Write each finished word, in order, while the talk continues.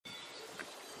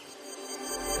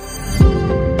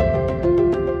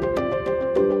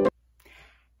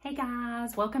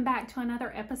Welcome back to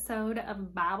another episode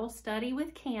of Bible Study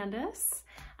with Candace.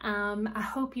 I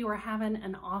hope you are having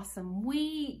an awesome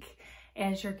week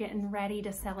as you're getting ready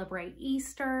to celebrate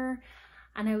Easter.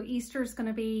 I know Easter is going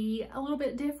to be a little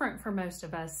bit different for most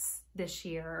of us this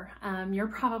year. You're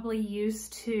probably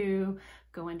used to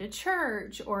going to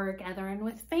church or gathering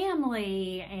with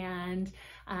family and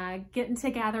getting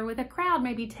together with a crowd,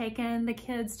 maybe taking the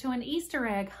kids to an Easter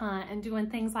egg hunt and doing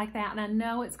things like that. And I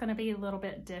know it's going to be a little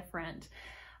bit different,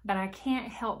 but I can't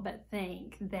help but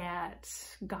think that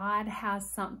God has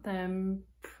something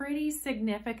pretty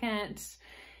significant,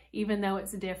 even though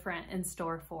it's different, in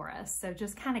store for us. So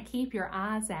just kind of keep your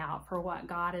eyes out for what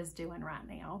God is doing right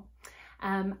now.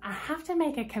 I have to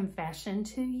make a confession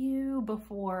to you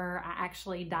before I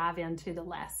actually dive into the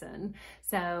lesson.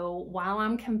 So while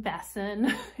I'm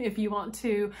confessing, if you want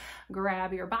to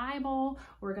grab your Bible,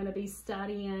 we're going to be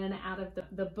studying out of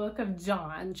the book of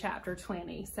John, chapter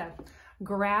 20. So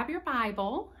grab your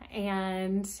Bible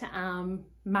and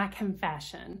my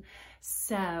confession.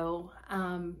 So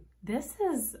this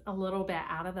is a little bit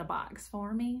out of the box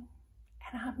for me,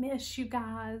 and I miss you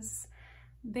guys.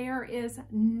 There is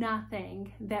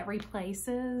nothing that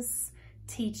replaces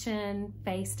teaching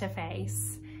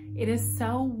face-to-face. It is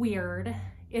so weird.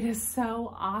 It is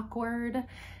so awkward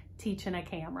teaching a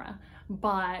camera.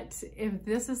 But if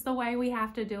this is the way we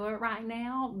have to do it right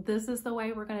now, this is the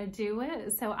way we're going to do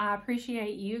it. So I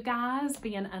appreciate you guys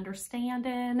being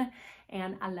understanding,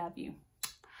 and I love you.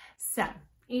 So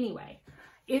anyway,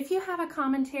 if you have a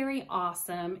commentary,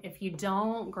 awesome. If you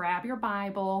don't, grab your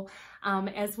Bible.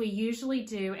 As we usually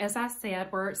do, as I said,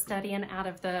 we're studying out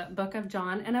of the book of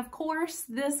John. And of course,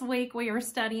 this week we are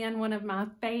studying one of my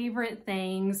favorite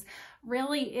things.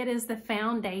 Really, it is the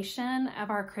foundation of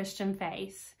our Christian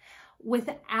faith.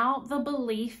 Without the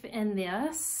belief in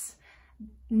this,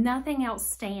 nothing else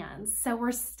stands. So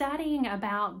we're studying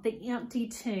about the empty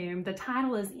tomb. The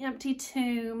title is Empty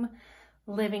Tomb,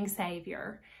 Living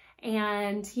Savior.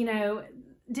 And, you know,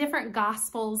 different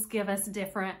gospels give us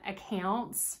different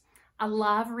accounts. I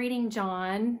love reading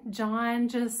John. John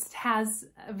just has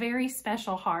a very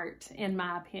special heart, in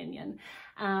my opinion.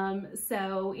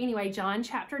 So anyway, John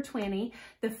chapter 20,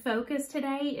 the focus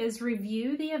today is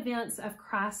review the events of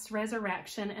Christ's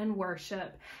resurrection and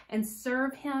worship and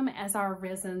serve him as our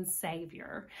risen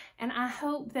Savior. And I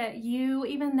hope that you,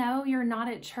 even though you're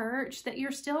not at church, that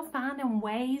you're still finding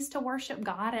ways to worship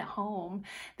God at home,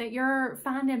 that you're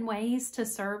finding ways to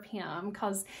serve him.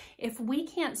 Because if we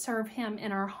can't serve him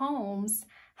in our homes,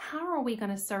 how are we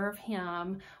going to serve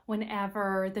him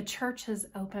whenever the churches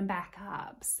open back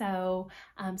up? So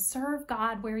serve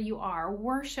God where you are.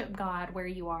 Worship God where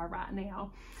you are right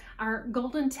now. Our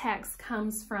golden text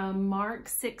comes from Mark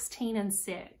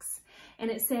 16:6.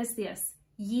 And it says this: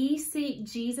 "Ye seek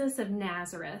Jesus of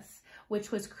Nazareth,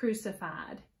 which was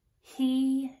crucified.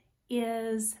 He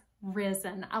is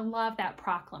risen." I love that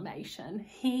proclamation.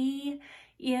 He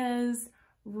is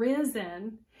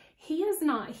risen. He is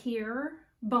not here.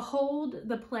 Behold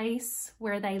the place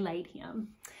where they laid him.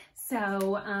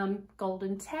 So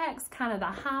golden text, kind of the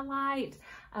highlight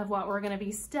of what we're going to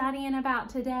be studying about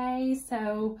today.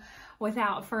 So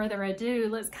without further ado,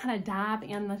 let's kind of dive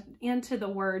into the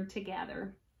word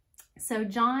together. So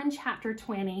John chapter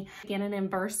 20, beginning in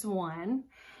verse 1.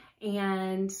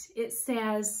 And it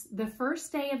says, "The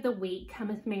first day of the week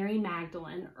cometh Mary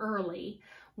Magdalene early,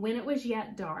 when it was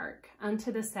yet dark,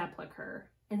 unto the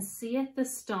sepulchre, and seeth the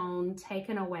stone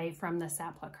taken away from the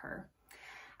sepulchre."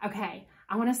 Okay,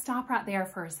 I want to stop right there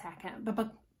for a second,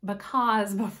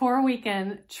 because before we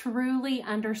can truly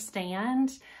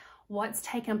understand what's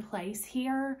taken place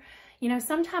here, you know,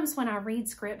 sometimes when I read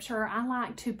scripture, I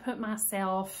like to put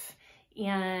myself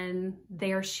in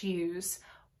their shoes.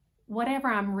 Whatever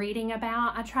I'm reading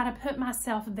about, I try to put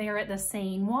myself there at the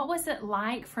scene. What was it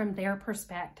like from their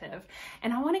perspective?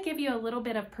 And I want to give you a little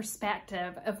bit of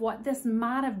perspective of what this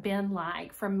might have been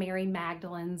like from Mary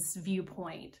Magdalene's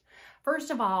viewpoint.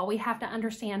 First of all, we have to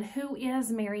understand, who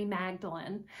is Mary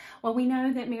Magdalene? Well, we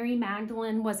know that Mary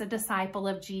Magdalene was a disciple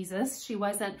of Jesus. She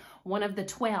wasn't one of the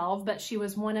 12, but she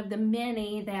was one of the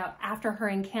many that after her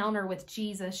encounter with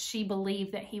Jesus, she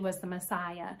believed that he was the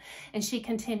Messiah, and she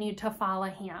continued to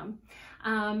follow him.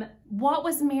 What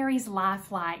was Mary's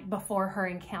life like before her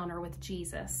encounter with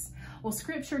Jesus? Well,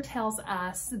 scripture tells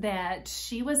us that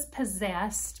she was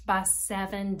possessed by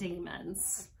 7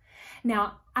 demons.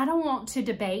 Now, I don't want to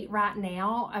debate right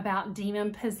now about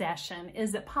demon possession.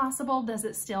 Is it possible? Does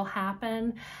it still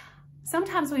happen?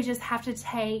 Sometimes we just have to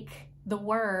take the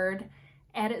word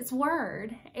at its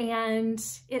word. And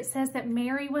it says that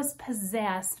Mary was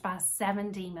possessed by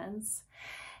 7 demons.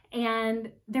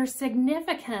 And there's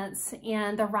significance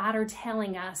in the writer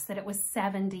telling us that it was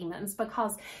 7 demons,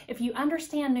 because if you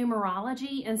understand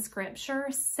numerology in Scripture,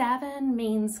 7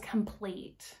 means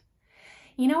complete.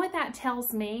 You know what that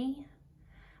tells me?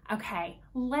 Okay,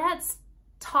 let's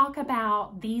talk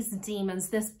about these demons,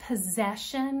 this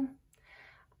possession.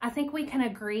 I think we can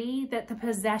agree that the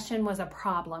possession was a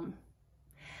problem,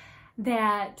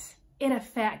 that it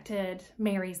affected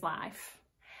Mary's life.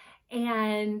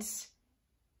 And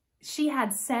she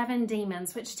had 7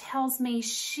 demons, which tells me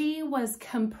she was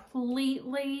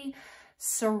completely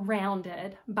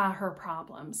surrounded by her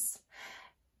problems.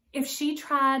 If she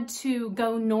tried to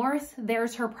go north,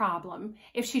 there's her problem.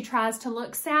 If she tries to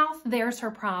look south, there's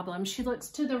her problem. She looks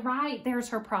to the right, there's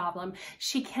her problem.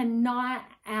 She cannot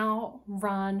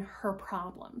outrun her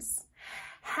problems.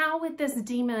 How would this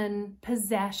demon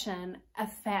possession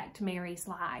affect Mary's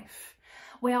life?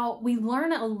 Well, we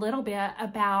learn a little bit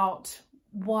about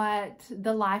what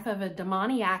the life of a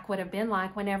demoniac would have been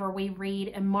like whenever we read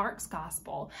in Mark's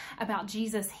gospel about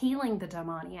Jesus healing the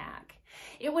demoniac.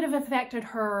 It would have affected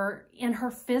her in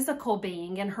her physical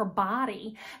being, in her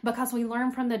body, because we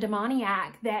learn from the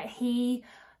demoniac that he,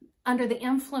 under the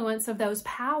influence of those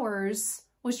powers,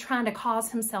 was trying to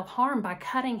cause himself harm by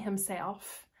cutting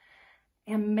himself.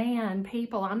 And man,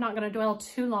 people, I'm not going to dwell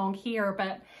too long here,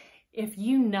 but if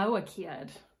you know a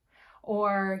kid,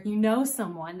 or you know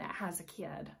someone that has a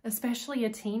kid, especially a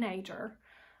teenager,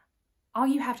 all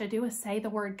you have to do is say the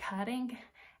word cutting,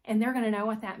 and they're going to know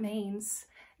what that means.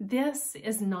 This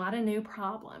is not a new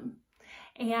problem.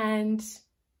 And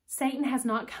Satan has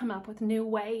not come up with new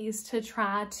ways to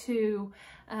try to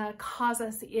cause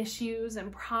us issues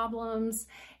and problems.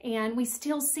 And we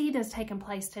still see this taking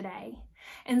place today.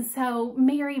 And so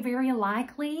Mary very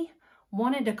likely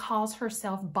wanted to cause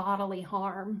herself bodily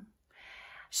harm.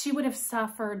 She would have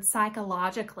suffered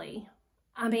psychologically.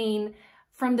 I mean,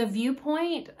 from the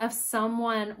viewpoint of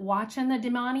someone watching the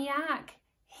demoniac,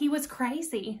 he was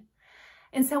crazy.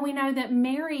 And so we know that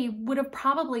Mary would have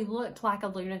probably looked like a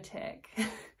lunatic.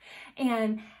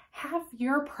 And have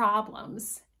your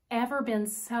problems ever been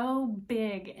so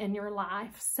big in your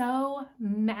life, so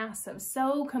massive,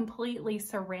 so completely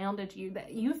surrounded you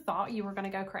that you thought you were going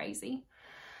to go crazy?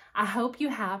 I hope you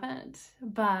haven't,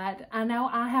 but I know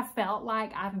I have felt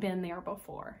like I've been there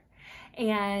before.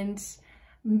 And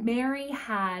Mary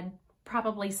had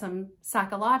probably some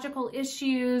psychological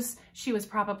issues. She was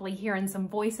probably hearing some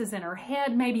voices in her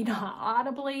head, maybe not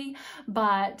audibly,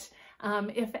 but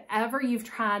if ever you've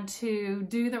tried to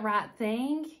do the right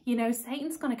thing, you know,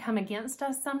 Satan's going to come against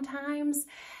us sometimes,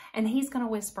 and he's going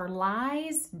to whisper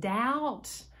lies,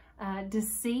 doubt,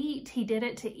 deceit. He did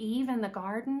it to Eve in the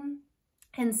garden.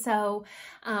 And so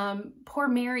poor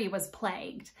Mary was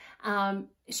plagued.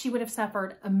 She would have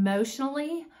suffered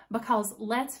emotionally because,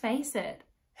 let's face it,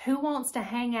 who wants to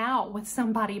hang out with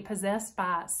somebody possessed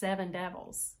by 7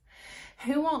 devils?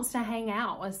 Who wants to hang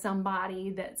out with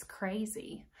somebody that's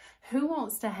crazy? Who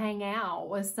wants to hang out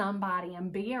with somebody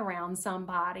and be around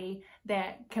somebody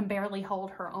that can barely hold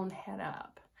her own head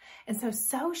up? And so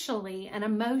socially and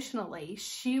emotionally,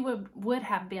 she would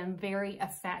have been very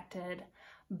affected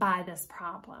by this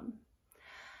problem.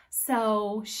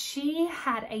 So she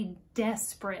had a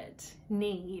desperate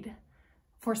need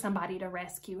for somebody to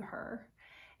rescue her.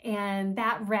 And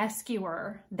that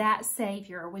rescuer, that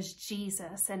savior, was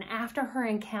Jesus. And after her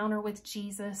encounter with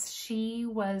Jesus, she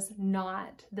was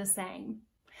not the same.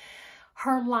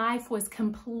 Her life was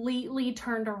completely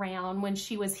turned around when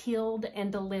she was healed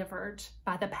and delivered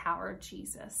by the power of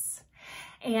Jesus.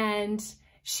 And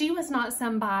she was not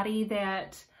somebody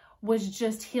that was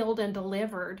just healed and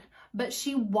delivered, but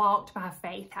she walked by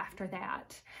faith after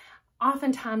that.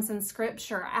 Oftentimes in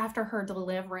Scripture, after her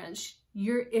deliverance,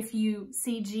 if you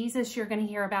see Jesus, you're going to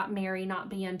hear about Mary not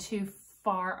being too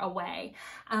far away.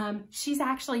 She's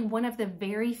actually one of the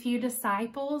very few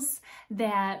disciples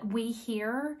that we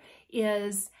hear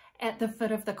is at the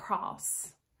foot of the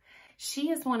cross. She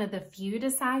is one of the few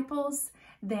disciples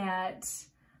that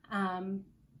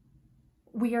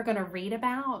we are going to read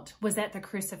about was at the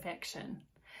crucifixion.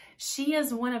 She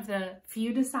is one of the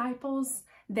few disciples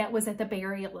that was at the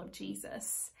burial of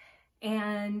Jesus.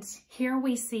 And here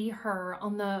we see her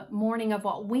on the morning of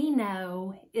what we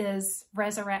know is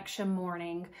resurrection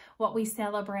morning, what we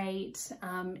celebrate,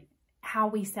 how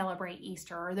we celebrate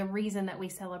Easter, or the reason that we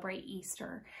celebrate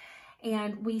Easter.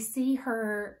 And we see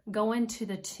her going to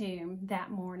the tomb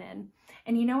that morning.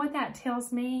 And you know what that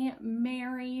tells me?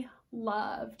 Mary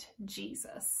loved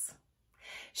Jesus.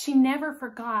 She never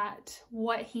forgot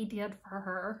what he did for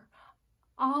her.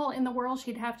 All in the world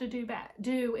she'd have to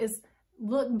do is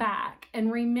look back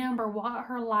and remember what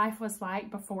her life was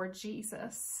like before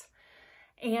Jesus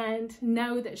and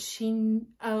know that she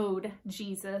owed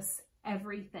Jesus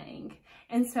everything.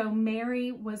 And so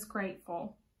Mary was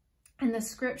grateful. And the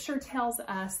scripture tells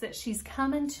us that she's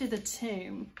coming to the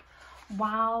tomb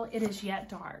while it is yet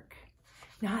dark.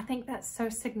 Now, I think that's so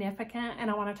significant,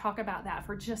 and I want to talk about that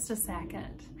for just a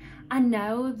second. I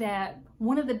know that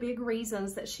one of the big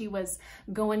reasons that she was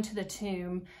going to the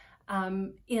tomb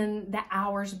in the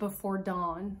hours before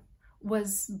dawn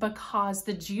was because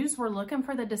the Jews were looking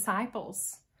for the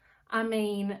disciples. I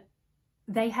mean,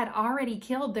 they had already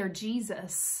killed their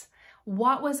Jesus.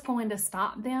 What was going to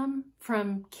stop them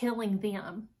from killing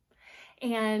them?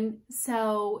 And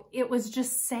so it was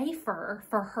just safer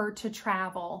for her to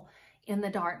travel in the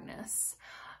darkness.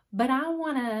 But I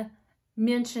want to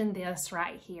mention this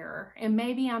right here, and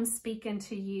maybe I'm speaking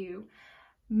to you.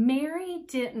 Mary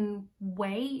didn't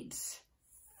wait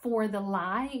for the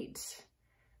light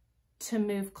to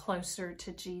move closer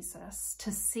to Jesus,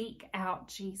 to seek out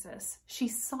Jesus. She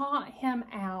sought him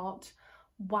out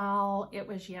while it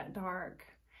was yet dark.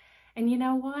 And you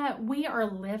know what? We are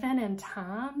living in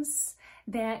times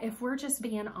that, if we're just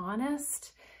being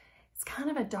honest, it's kind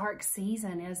of a dark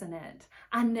season, isn't it?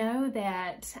 I know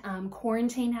that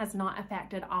quarantine has not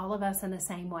affected all of us in the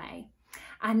same way.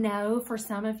 I know for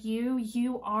some of you,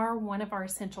 you are one of our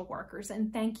essential workers,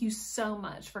 and thank you so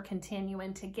much for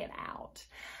continuing to get out.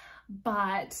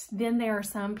 But then there are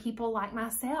some people like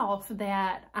myself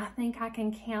that I think I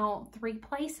can count 3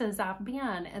 places I've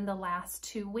been in the last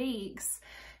 2 weeks.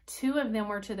 2 of them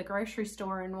were to the grocery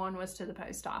store and 1 was to the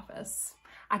post office.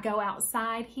 I go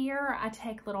outside here, I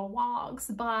take little walks,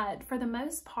 but for the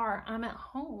most part, I'm at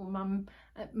home.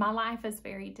 My life is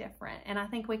very different. And I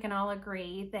think we can all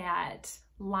agree that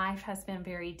life has been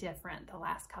very different the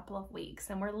last couple of weeks.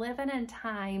 And we're living in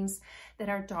times that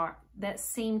are dark, that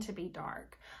seem to be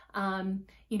dark.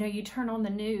 You know, you turn on the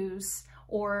news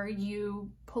or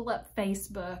you pull up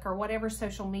Facebook or whatever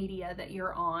social media that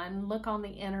you're on, look on the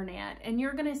internet, and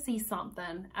you're going to see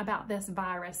something about this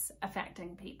virus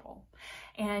affecting people.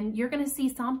 And you're going to see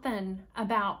something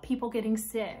about people getting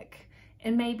sick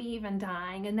and maybe even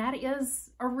dying, and that is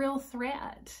a real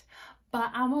threat.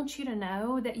 But I want you to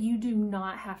know that you do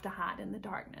not have to hide in the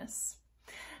darkness.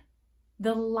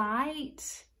 The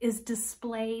light is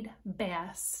displayed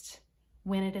best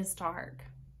when it is dark.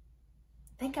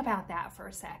 Think about that for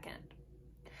a second.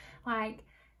 Like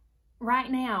right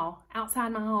now,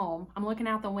 outside my home, I'm looking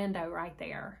out the window right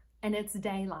there, and it's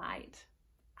daylight.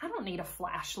 I don't need a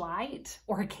flashlight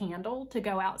or a candle to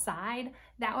go outside.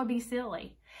 That would be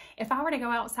silly. If I were to go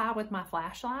outside with my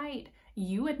flashlight,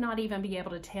 you would not even be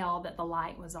able to tell that the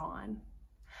light was on.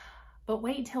 But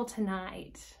wait till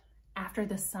tonight, after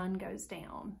the sun goes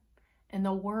down and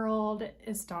the world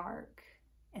is dark,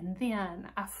 and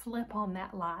then I flip on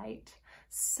that light.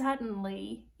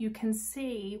 Suddenly you can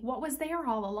see what was there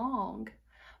all along.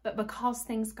 But because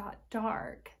things got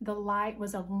dark, the light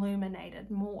was illuminated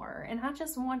more. And I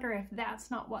just wonder if that's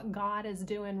not what God is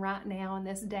doing right now in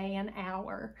this day and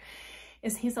hour,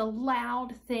 is he's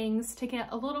allowed things to get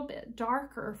a little bit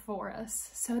darker for us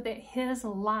so that his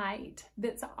light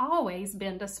that's always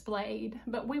been displayed,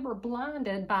 but we were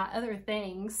blinded by other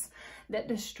things that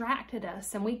distracted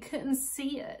us and we couldn't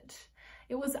see it.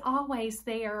 It was always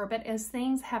there, but as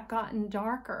things have gotten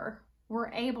darker,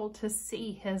 we're able to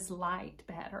see his light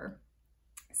better.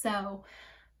 So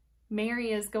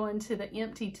Mary is going to the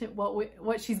empty tomb.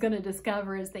 What she's going to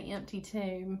discover is the empty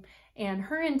tomb. And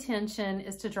her intention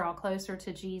is to draw closer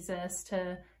to Jesus,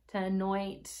 to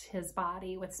anoint his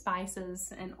body with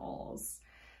spices and oils.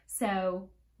 So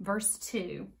verse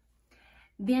 2,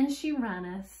 then she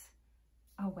runneth.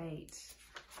 Oh, wait.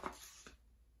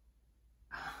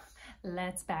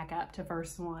 Let's back up to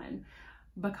verse 1.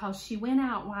 Because she went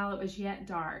out while it was yet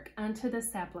dark unto the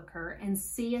sepulchre, and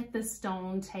seeth the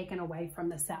stone taken away from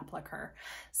the sepulchre.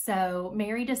 So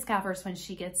Mary discovers when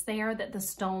she gets there that the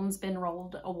stone's been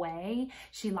rolled away.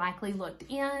 She likely looked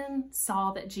in,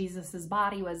 saw that Jesus's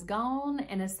body was gone,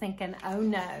 and is thinking, oh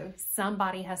no,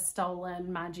 somebody has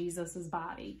stolen my Jesus's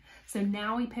body. So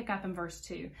now we pick up in verse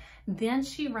 2. Then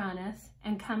she runneth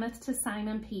and cometh to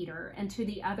Simon Peter and to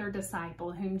the other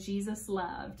disciple whom Jesus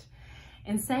loved,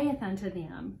 and saith unto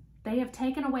them, they have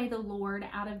taken away the Lord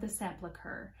out of the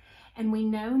sepulchre, and we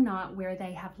know not where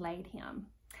they have laid him.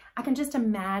 I can just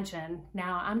imagine,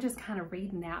 now I'm just kind of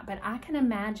reading that, but I can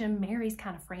imagine Mary's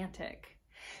kind of frantic.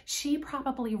 She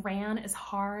probably ran as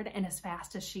hard and as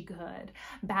fast as she could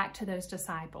back to those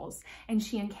disciples, and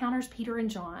she encounters Peter and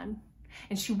John,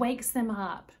 and she wakes them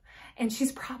up. and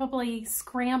she's probably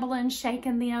scrambling,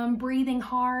 shaking them, breathing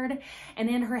hard, and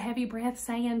in her heavy breath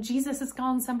saying, Jesus is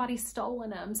gone, somebody's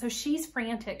stolen him. So she's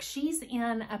frantic. She's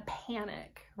in a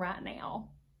panic right now.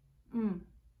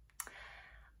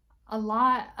 A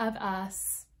lot of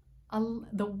us,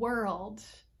 the world,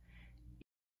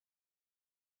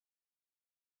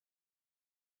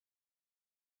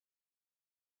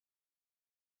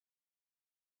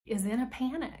 is in a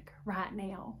panic right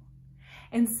now.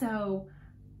 And so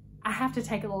I have to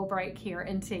take a little break here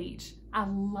and teach. I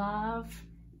love,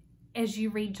 as you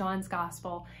read John's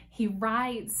gospel, he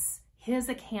writes his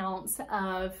accounts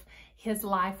of his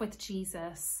life with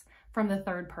Jesus from the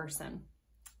third person.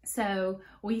 So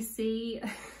we see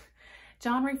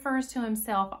John refers to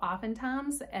himself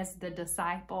oftentimes as the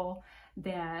disciple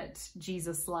that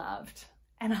Jesus loved.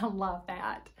 And I love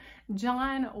that.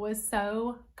 John was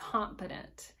so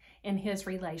confident in his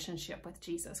relationship with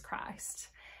Jesus Christ.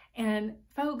 And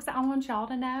folks, I want y'all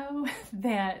to know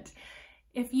that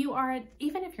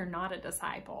even if you're not a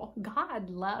disciple, God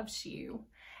loves you.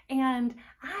 And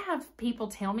I have people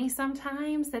tell me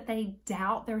sometimes that they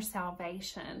doubt their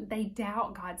salvation. They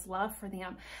doubt God's love for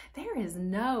them. There is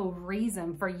no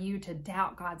reason for you to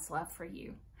doubt God's love for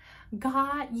you.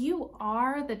 God, you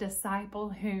are the disciple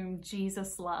whom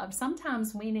Jesus loved.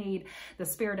 Sometimes we need the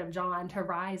Spirit of John to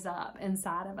rise up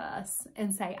inside of us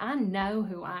and say, I know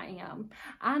who I am.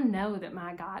 I know that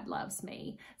my God loves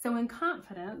me. So in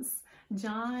confidence,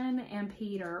 John and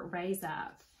Peter raise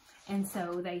up, and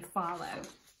so they follow.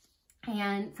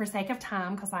 And for sake of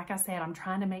time, because like I said, I'm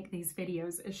trying to make these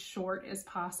videos as short as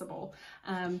possible,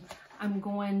 I'm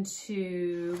going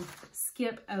to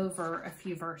skip over a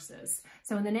few verses.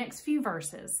 So in the next few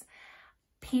verses,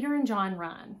 Peter and John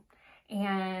run.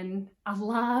 And I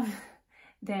love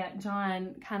that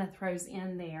John kind of throws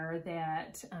in there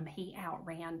that he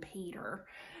outran Peter.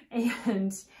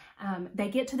 And they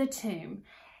get to the tomb.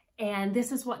 And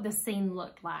this is what the scene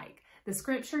looked like. The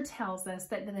scripture tells us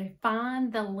that they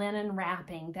find the linen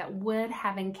wrapping that would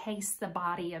have encased the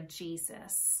body of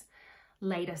Jesus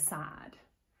laid aside.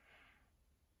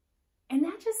 And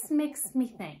that just makes me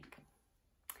think,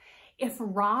 if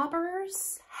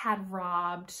robbers had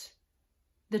robbed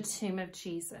the tomb of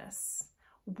Jesus,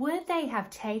 would they have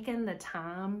taken the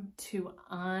time to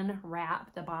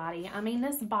unwrap the body? I mean,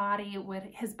 his body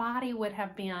would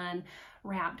have been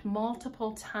wrapped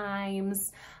multiple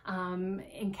times,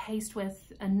 encased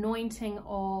with anointing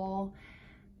oil.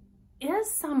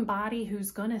 Is somebody who's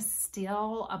going to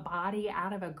steal a body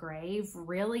out of a grave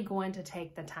really going to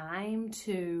take the time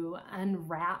to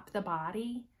unwrap the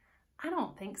body? I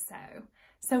don't think so.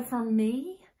 So for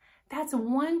me, that's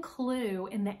one clue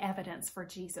in the evidence for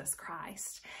Jesus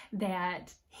Christ,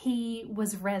 that he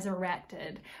was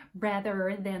resurrected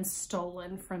rather than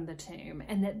stolen from the tomb,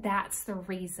 and that's the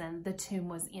reason the tomb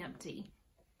was empty.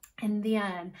 And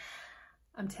then,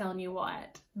 I'm telling you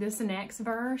what, this next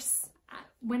verse,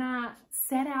 when I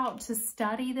set out to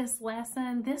study this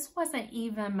lesson, this wasn't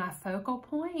even my focal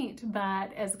point,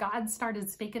 but as God started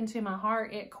speaking to my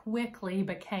heart, it quickly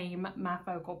became my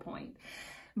focal point.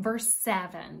 Verse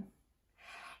 7.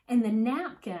 And the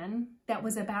napkin that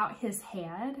was about his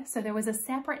head, so there was a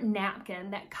separate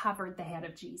napkin that covered the head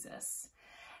of Jesus.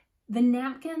 The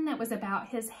napkin that was about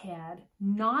his head,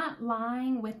 not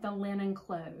lying with the linen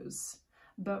clothes,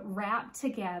 but wrapped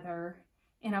together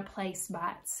in a place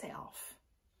by itself.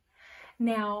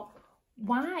 Now,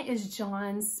 why is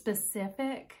John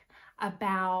specific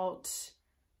about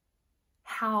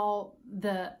how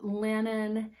the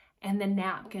linen and the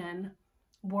napkin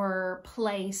were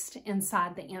placed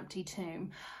inside the empty tomb?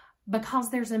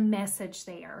 Because there's a message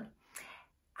there.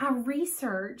 I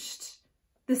researched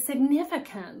the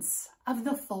significance of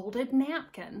the folded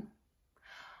napkin.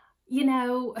 You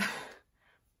know,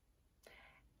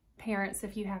 parents,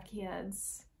 if you have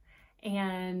kids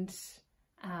and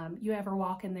you ever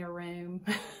walk in their room,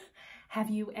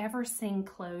 have you ever seen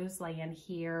clothes laying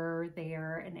here,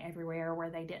 there, and everywhere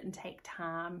where they didn't take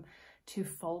time to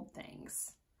fold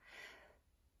things?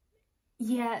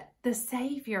 Yet the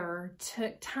Savior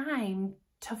took time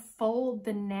to fold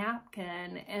the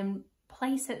napkin and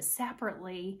place it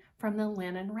separately from the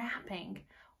linen wrapping.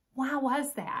 Why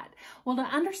was that? Well, to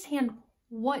understand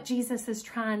what Jesus is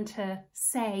trying to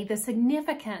say, the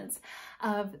significance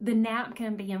of the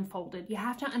napkin being folded, you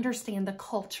have to understand the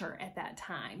culture at that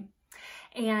time.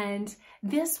 And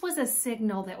this was a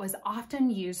signal that was often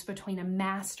used between a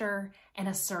master and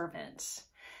a servant.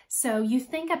 So you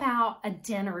think about a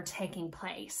dinner taking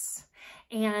place,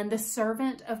 and the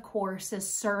servant, of course, is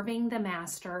serving the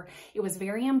master. It was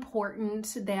very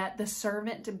important that the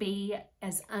servant be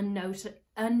as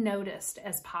unnoticed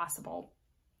as possible.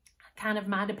 kind of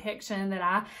my depiction that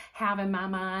I have in my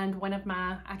mind. One of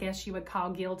my, I guess you would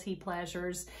call guilty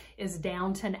pleasures, is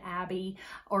Downton Abbey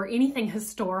or anything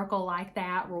historical like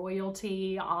that,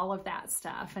 royalty, all of that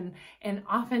stuff. And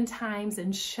oftentimes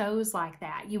in shows like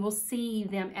that, you will see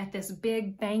them at this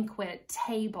big banquet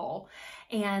table,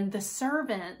 and the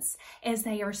servants, as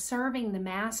they are serving the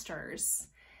masters,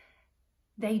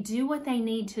 they do what they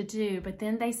need to do, but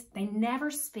then they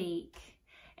never speak,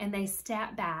 and they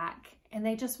step back and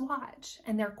they just watch,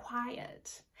 and they're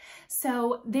quiet.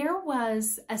 So there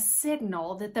was a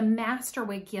signal that the master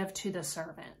would give to the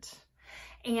servant.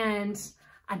 And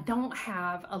I don't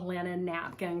have a linen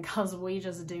napkin because we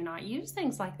just do not use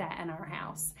things like that in our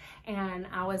house. And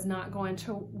I was not going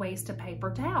to waste a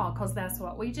paper towel because that's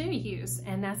what we do use.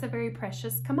 And that's a very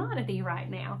precious commodity right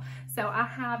now. So I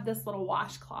have this little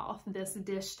washcloth, this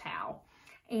dish towel.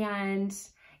 And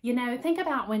you know, think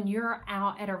about when you're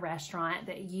out at a restaurant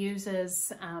that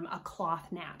uses a cloth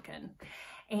napkin,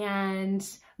 and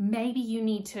maybe you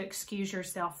need to excuse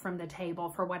yourself from the table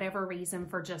for whatever reason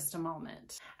for just a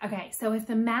moment. Okay, so if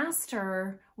the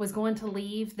master was going to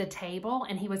leave the table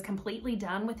and he was completely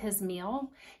done with his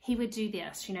meal, he would do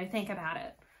this. You know, think about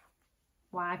it.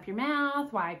 Wipe your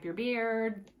mouth, wipe your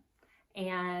beard,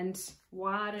 and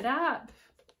wad it up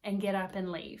and get up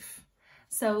and leave.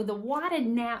 So the wadded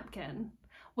napkin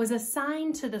was a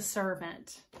sign to the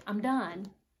servant, I'm done,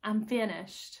 I'm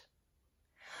finished.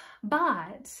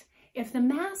 But if the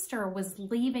master was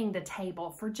leaving the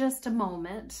table for just a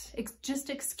moment, just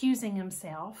excusing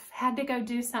himself, had to go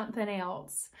do something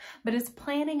else, but is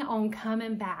planning on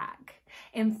coming back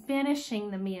and finishing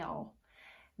the meal,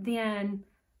 then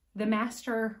the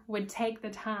master would take the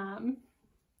time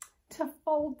to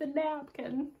fold the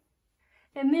napkin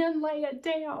and then lay it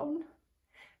down,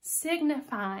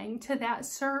 signifying to that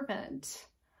servant,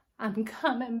 I'm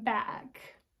coming back.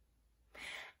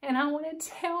 And I want to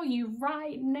tell you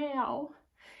right now,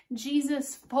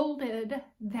 Jesus folded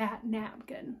that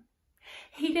napkin.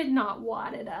 He did not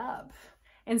wad it up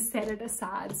and set it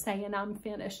aside saying, I'm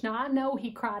finished. Now, I know he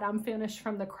cried, I'm finished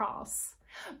from the cross.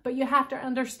 But you have to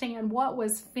understand, what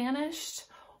was finished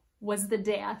was the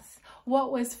death.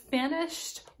 What was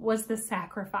finished was the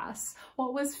sacrifice.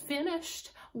 What was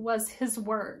finished was his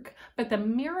work. But the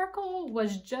miracle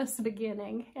was just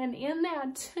beginning. And in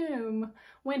that tomb,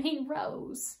 when he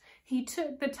rose, he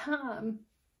took the time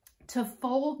to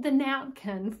fold the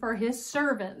napkin for his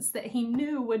servants that he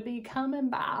knew would be coming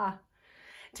by,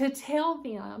 to tell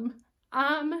them,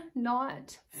 I'm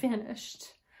not finished,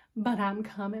 but I'm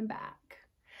coming back.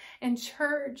 And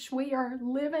church, we are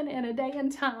living in a day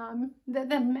and time that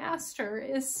the master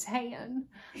is saying,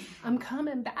 I'm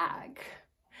coming back.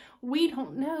 We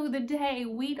don't know the day,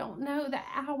 we don't know the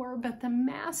hour, but the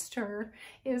master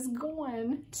is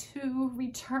going to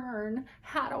return.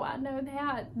 How do I know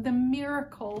that? The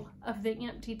miracle of the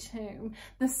empty tomb,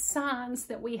 the signs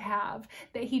that we have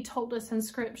that he told us in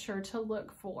scripture to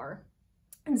look for.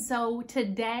 And so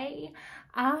today,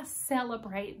 I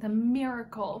celebrate the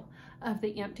miracle of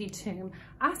the empty tomb.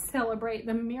 I celebrate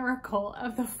the miracle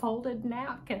of the folded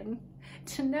napkin,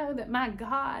 to know that my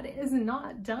God is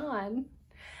not done,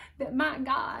 that my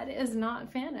God is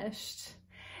not finished,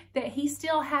 that he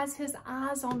still has his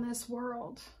eyes on this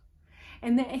world,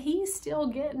 and that he's still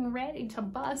getting ready to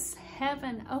bust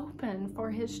heaven open for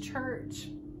his church.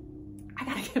 I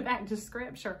gotta get back to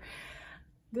scripture.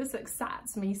 This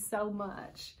excites me so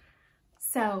much.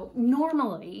 So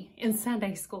normally in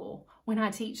Sunday school, when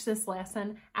I teach this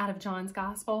lesson out of John's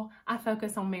Gospel, I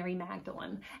focus on Mary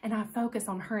Magdalene, and I focus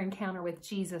on her encounter with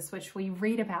Jesus, which we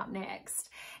read about next.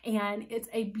 And it's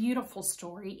a beautiful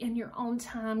story. In your own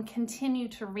time, continue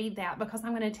to read that, because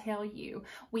I'm going to tell you,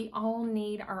 we all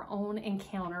need our own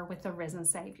encounter with the risen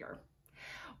Savior.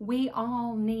 We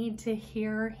all need to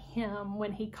hear him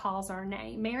when he calls our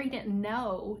name. Mary didn't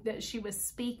know that she was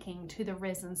speaking to the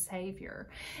risen Savior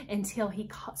until he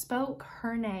spoke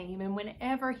her name. And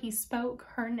whenever he spoke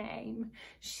her name,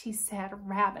 she said,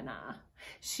 Rabboni.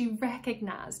 She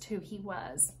recognized who he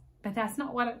was. But that's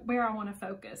not where I want to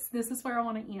focus. This is where I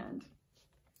want to end.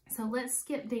 So let's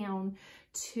skip down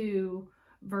to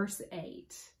verse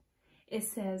 8. It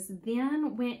says,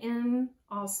 then went in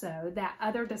also that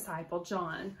other disciple,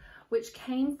 John, which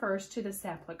came first to the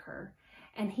sepulchre,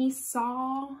 and he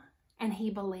saw and he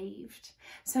believed.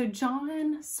 So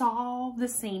John saw the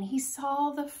scene. He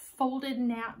saw the folded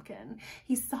napkin.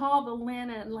 He saw the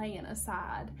linen laying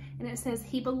aside. And it says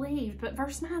he believed. But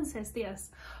verse 9 says this,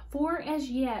 for as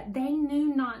yet they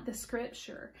knew not the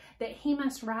scripture, that he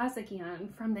must rise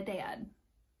again from the dead.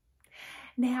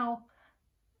 Now,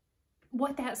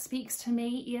 what that speaks to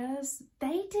me is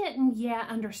they didn't yet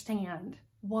understand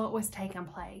what was taking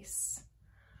place.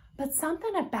 But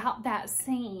something about that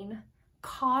scene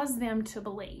caused them to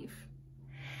believe.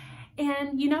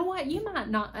 And you know what? You might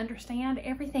not understand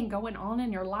everything going on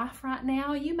in your life right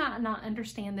now. You might not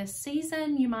understand this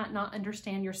season. You might not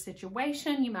understand your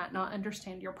situation. You might not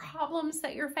understand your problems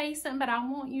that you're facing. But I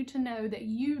want you to know that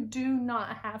you do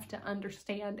not have to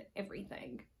understand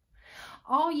everything.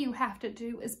 All you have to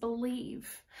do is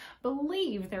believe.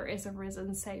 Believe there is a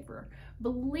risen Savior.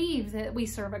 Believe that we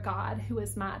serve a God who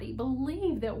is mighty.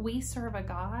 Believe that we serve a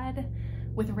God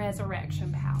with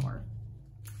resurrection power.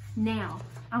 Now,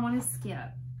 I want to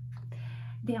skip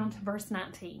down to verse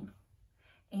 19.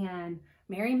 And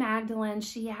Mary Magdalene,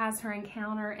 she has her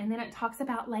encounter, and then it talks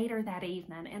about later that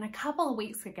evening. And a couple of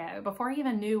weeks ago, before I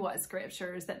even knew what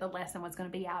scriptures that the lesson was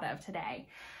going to be out of today,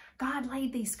 God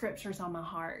laid these scriptures on my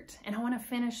heart. And I want to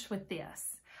finish with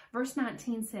this. Verse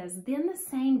 19 says, "Then the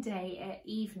same day at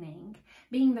evening,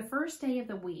 being the first day of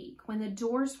the week, when the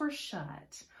doors were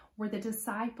shut, where the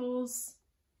disciples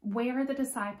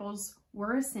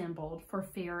were assembled for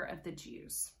fear of the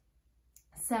Jews."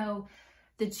 So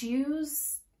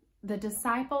the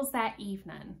disciples that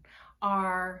evening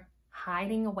are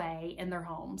hiding away in their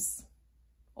homes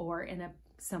or in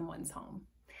someone's home.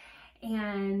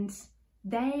 And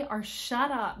they are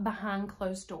shut up behind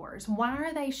closed doors. Why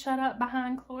are they shut up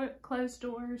behind closed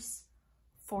doors?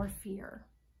 For fear.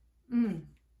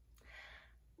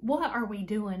 What are we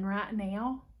doing right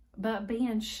now but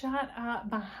being shut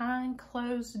up behind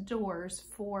closed doors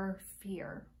for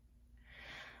fear?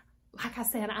 Like I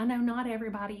said, I know not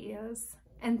everybody is,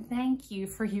 and thank you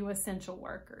for you essential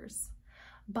workers,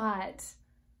 but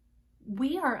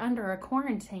we are under a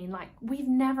quarantine like we've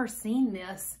never seen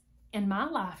this in my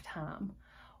lifetime,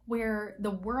 where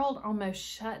the world almost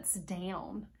shuts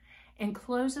down and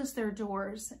closes their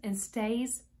doors and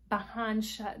stays behind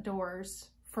shut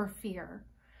doors for fear.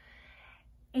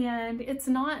 And it's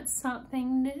not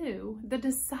something new. The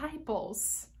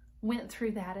disciples went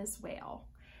through that as well.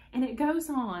 And it goes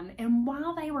on. And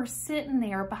while they were sitting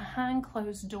there behind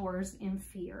closed doors in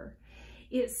fear,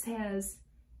 it says,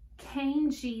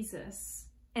 "Came Jesus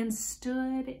and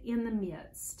stood in the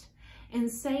midst, and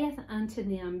saith unto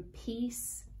them,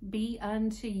 Peace be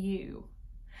unto you."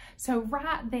 So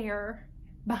right there,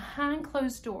 behind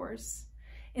closed doors,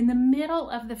 in the middle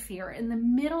of the fear, in the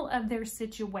middle of their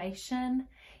situation,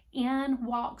 in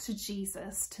walks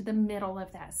Jesus to the middle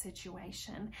of that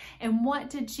situation. And what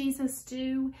did Jesus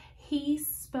do? He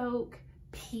spoke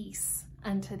peace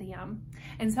unto them.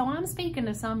 And so I'm speaking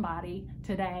to somebody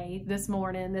today, this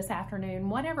morning, this afternoon,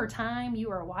 whatever time you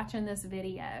are watching this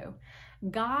video.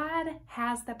 God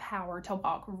has the power to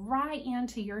walk right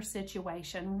into your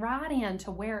situation, right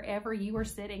into wherever you are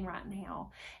sitting right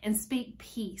now, and speak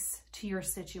peace to your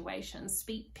situation.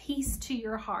 Speak peace to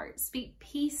your heart. Speak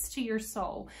peace to your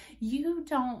soul. You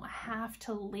don't have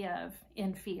to live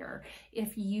in fear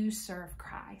if you serve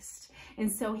Christ.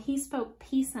 And so he spoke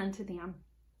peace unto them.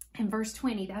 In verse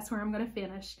 20, that's where I'm going to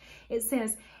finish. It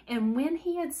says, "And when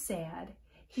he had said,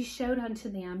 he showed unto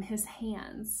them his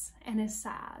hands and his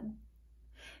side.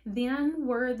 Then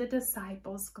were the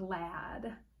disciples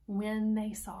glad when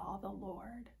they saw the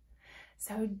Lord."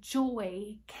 So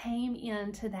joy came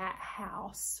into that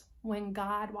house when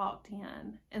God walked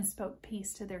in and spoke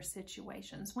peace to their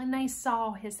situations. When they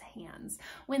saw his hands,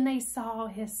 when they saw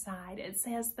his side, it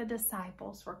says the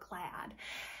disciples were glad.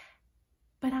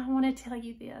 But I want to tell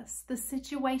you this, the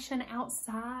situation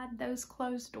outside those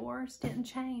closed doors didn't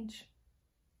change.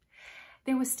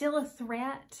 There was still a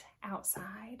threat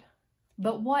outside,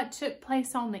 but what took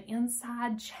place on the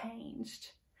inside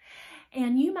changed.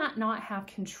 And you might not have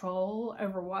control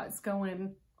over what's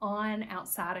going on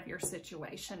outside of your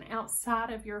situation,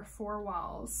 outside of your four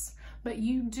walls, but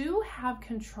you do have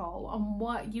control on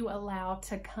what you allow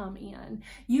to come in.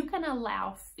 You can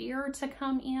allow fear to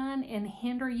come in and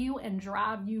hinder you and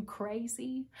drive you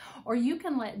crazy, or you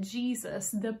can let Jesus,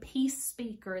 the peace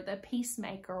speaker, the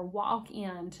peacemaker, walk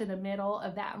into the middle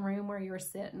of that room where you're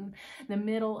sitting, the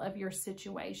middle of your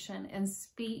situation, and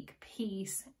speak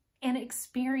peace and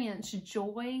experience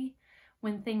joy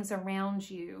when things around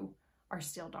you are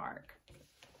still dark.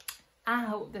 I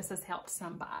hope this has helped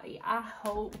somebody. I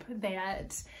hope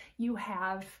that you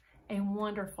have a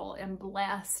wonderful and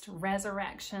blessed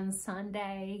Resurrection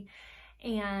Sunday.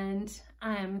 And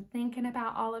I'm thinking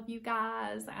about all of you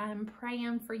guys. I'm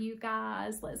praying for you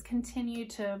guys. Let's continue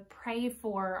to pray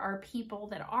for our people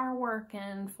that are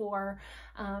working, for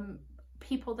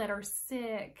people that are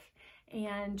sick,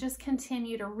 and just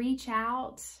continue to reach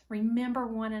out, remember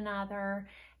one another,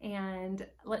 and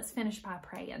let's finish by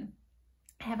praying.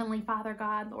 Heavenly Father,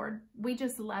 God, Lord, we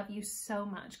just love you so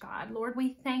much, God. Lord,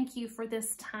 we thank you for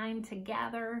this time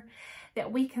together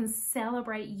that we can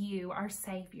celebrate you, our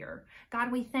Savior.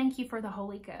 God, we thank you for the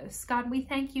Holy Ghost. God, we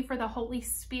thank you for the Holy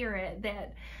Spirit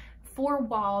that four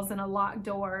walls and a locked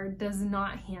door does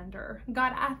not hinder.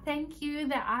 God, I thank you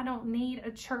that I don't need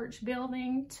a church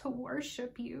building to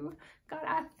worship you. God,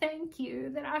 I thank you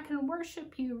that I can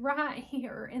worship you right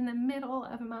here in the middle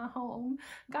of my home.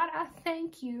 God, I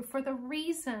thank you for the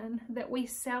reason that we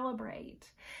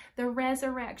celebrate the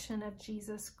resurrection of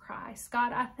Jesus Christ.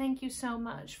 God, I thank you so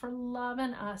much for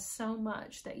loving us so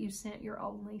much that you sent your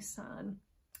only Son.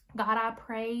 God, I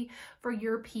pray for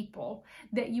your people,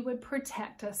 that you would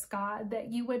protect us, God, that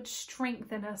you would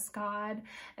strengthen us, God,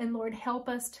 and Lord, help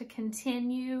us to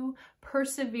continue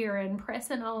persevering,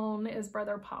 pressing on, as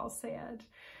Brother Paul said,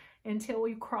 until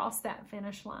we cross that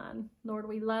finish line. Lord,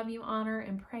 we love you, honor,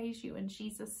 and praise you in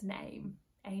Jesus' name.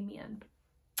 Amen.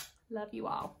 Love you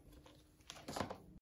all.